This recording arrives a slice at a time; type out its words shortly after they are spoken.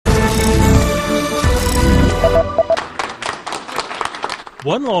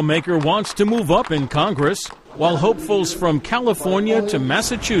One lawmaker wants to move up in Congress, while hopefuls from California to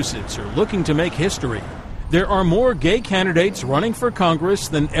Massachusetts are looking to make history. There are more gay candidates running for Congress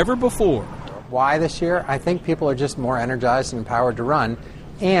than ever before. Why this year? I think people are just more energized and empowered to run,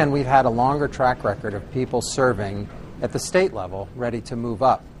 and we've had a longer track record of people serving at the state level, ready to move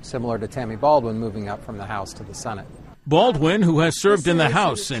up, similar to Tammy Baldwin moving up from the House to the Senate. Baldwin, who has served in the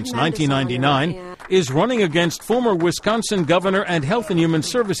House since 1999, is running against former Wisconsin Governor and Health and Human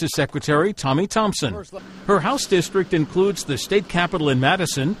Services Secretary Tommy Thompson. Her House district includes the state capital in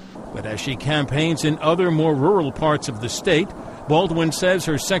Madison, but as she campaigns in other more rural parts of the state, Baldwin says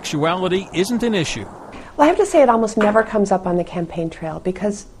her sexuality isn't an issue. Well, I have to say it almost never comes up on the campaign trail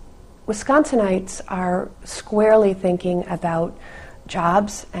because Wisconsinites are squarely thinking about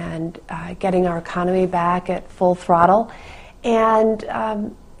jobs and getting our economy back at full throttle. And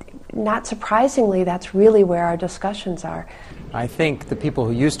not surprisingly, that's really where our discussions are. I think the people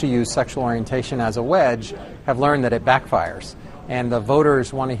who used to use sexual orientation as a wedge have learned that it backfires. And the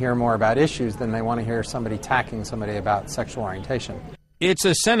voters want to hear more about issues than they want to hear somebody attacking somebody about sexual orientation. It's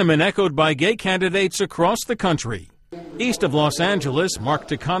a sentiment echoed by gay candidates across the country. East of Los Angeles, Mark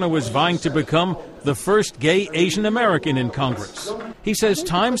Takano is vying to become the first gay Asian American in Congress. He says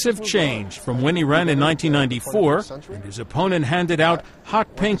times have changed from when he ran in 1994, and his opponent handed out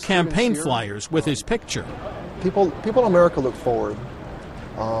hot pink campaign flyers with his picture. People in America look forward,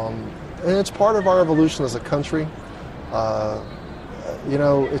 and it's part of our evolution as a country.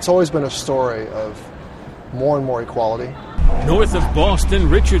 It's always been a story of more and more equality. North of Boston,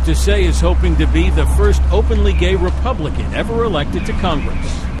 Richard Desai is hoping to be the first openly gay Republican ever elected to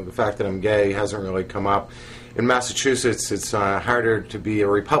Congress. The fact that I'm gay hasn't really come up. In Massachusetts, it's harder to be a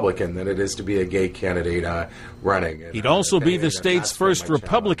Republican than it is to be a gay candidate running. He'd also be the state's first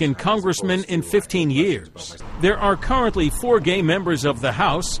Republican congressman in 15 years. There are currently 4 gay members of the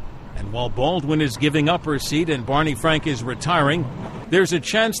House, and while Baldwin is giving up her seat and Barney Frank is retiring, there's a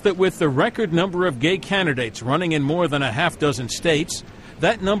chance that with the record number of gay candidates running in more than a half dozen states,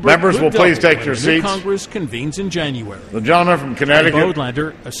 that number Members could will double please take when your the seats. Congress convenes in January. The gentleman from Connecticut.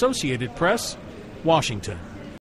 Bodlander, Associated Press, Washington.